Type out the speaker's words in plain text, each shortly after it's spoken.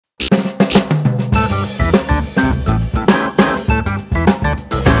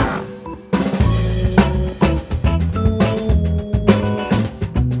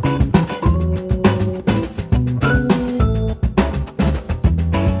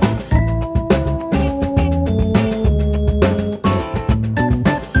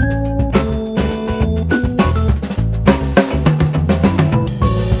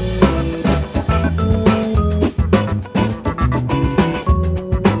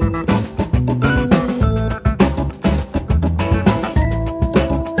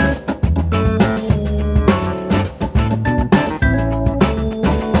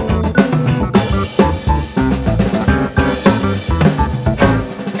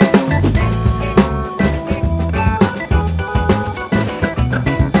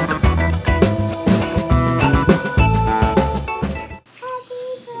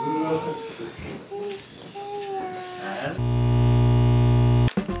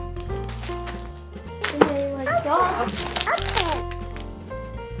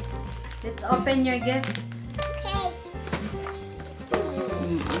Let's open your gift. Okay.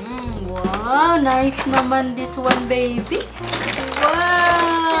 Wow, nice naman this one, baby.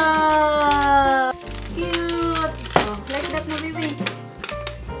 Wow! Cute! Oh, like that na, baby.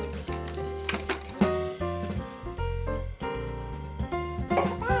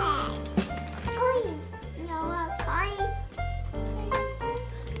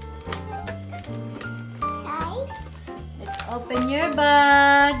 Let's open your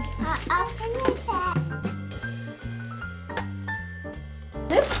bag. Open your bag.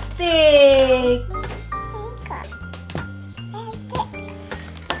 Lipstick.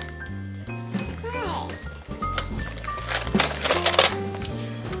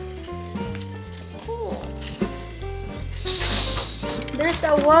 There's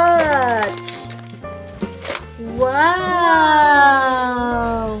a watch. Wow.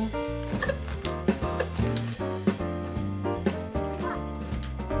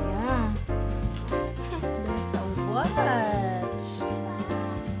 Yeah. There's a watch.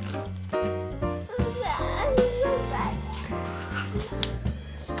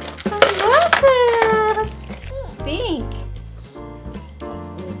 Sunglasses. Pink.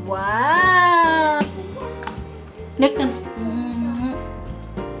 Wow. Look at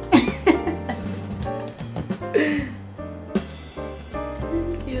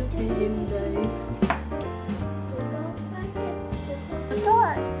cute Inday.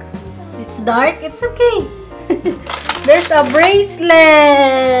 It's dark. It's okay. There's a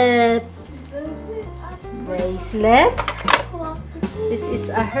bracelet. Bracelet. This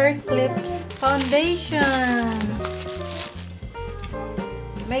is a hair clips foundation.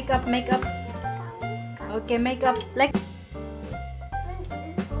 Makeup, makeup. Okay, makeup. Like.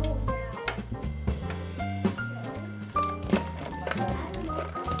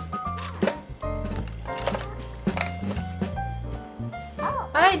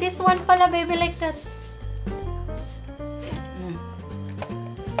 Ay, this one pala, baby, like that.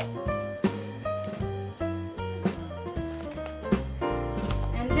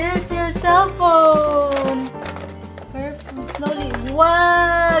 And there's your cell phone. Careful, slowly.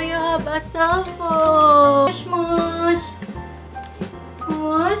 Wow, you have a cell phone. Mush, mush.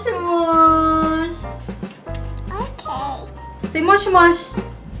 Mush, mush. Okay. Say mush, mush.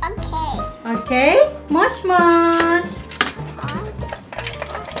 Okay. Okay? Mush, mush.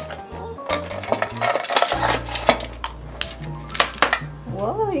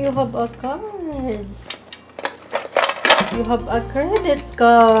 Wow, you have a cards. You have a credit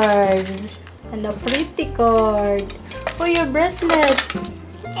card. And a pretty card. For your bracelet.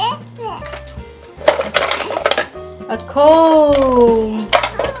 A comb.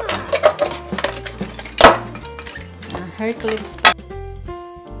 Hair clips.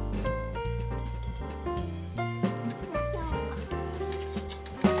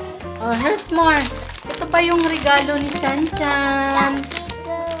 Oh, here's more. Ito pa yung regalo ni Chan Chan.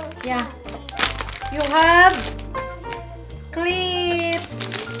 Yeah. You have clips.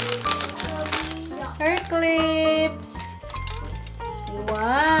 Hair clips.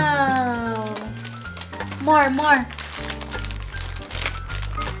 Wow. More, more.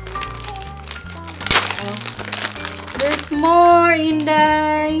 Oh. There's more,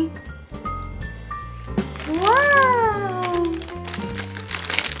 Inday. Wow.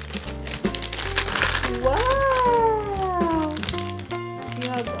 Wow. You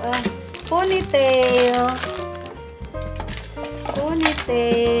have a ponytail.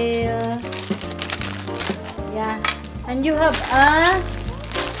 Ponytail. Yeah. And you have a...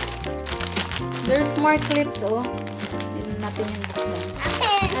 There's more clips, oh. Hindi na natin yung buksan.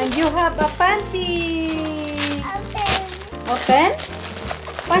 And you have a panty. Open?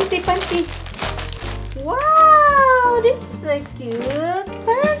 Panty, panty. Wow! This is a cute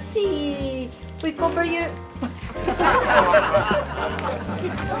panty. We cover your...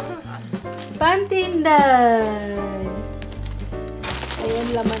 Panty, Inday. Ayan,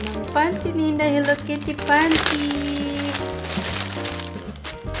 laman ng panty ni Inday. Hello Kitty panty.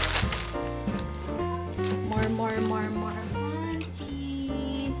 More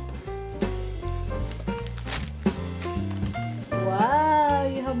panty. Wow,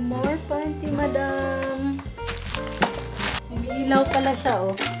 you have more panty, madam. May ilaw pala siya,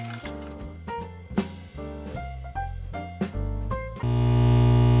 oh.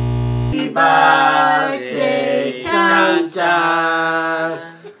 Happy birthday, Chan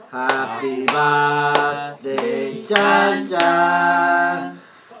Chan. Happy birthday, Chan Chan.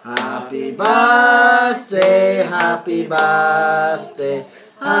 Happy birthday, happy birthday,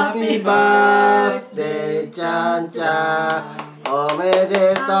 happy birthday, Chan Chan.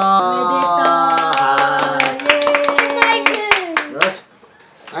 Omedetou. Yay! Yes.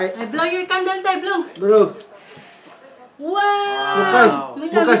 I blow your Bro. Wow!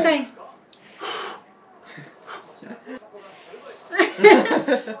 Mukay. Mukay.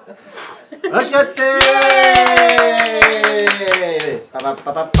 Akate!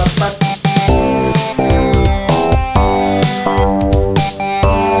 Papapapapat.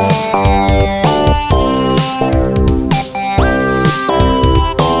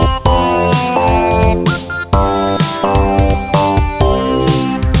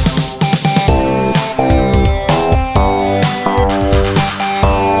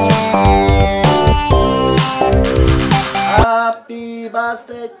 Happy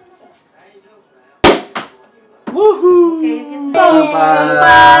birthday. Woohoo!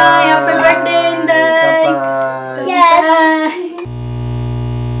 Bye! Happy birthday, Inday! Yes.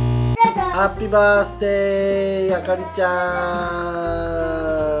 Happy birthday, Akari-chan.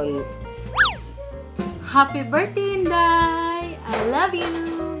 Happy birthday, Inday! I love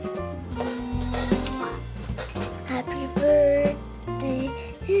you! Happy birthday,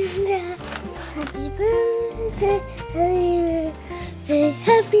 Linda. Happy birthday, happy birthday,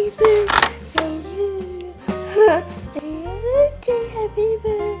 happy birthday, happy birthday, happy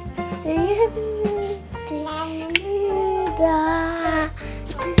birthday, Linda.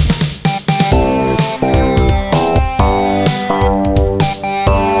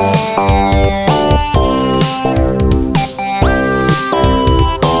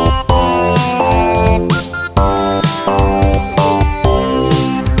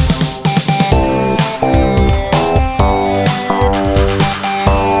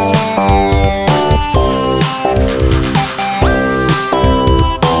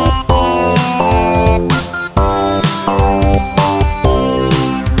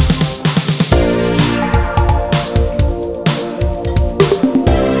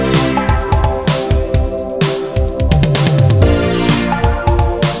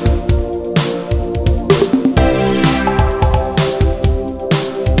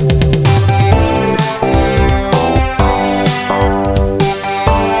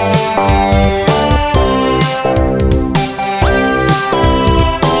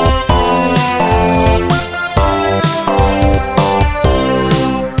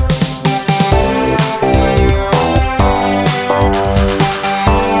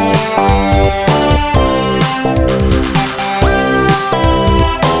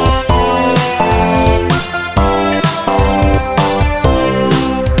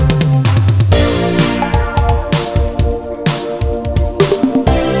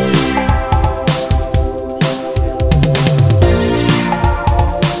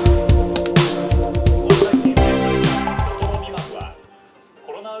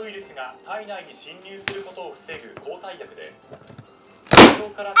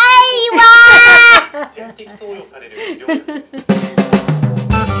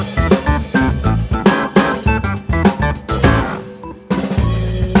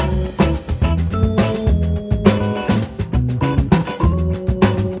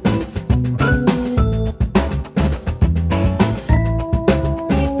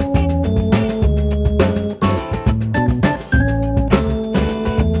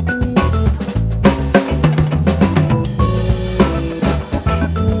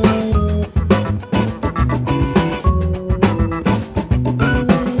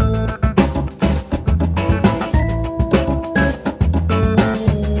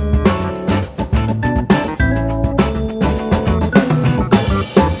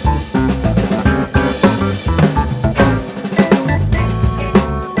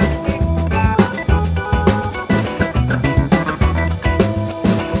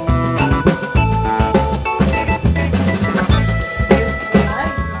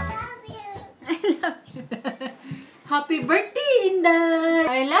 Happy birthday, Inday!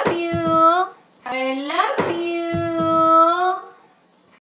 I love you! I love you!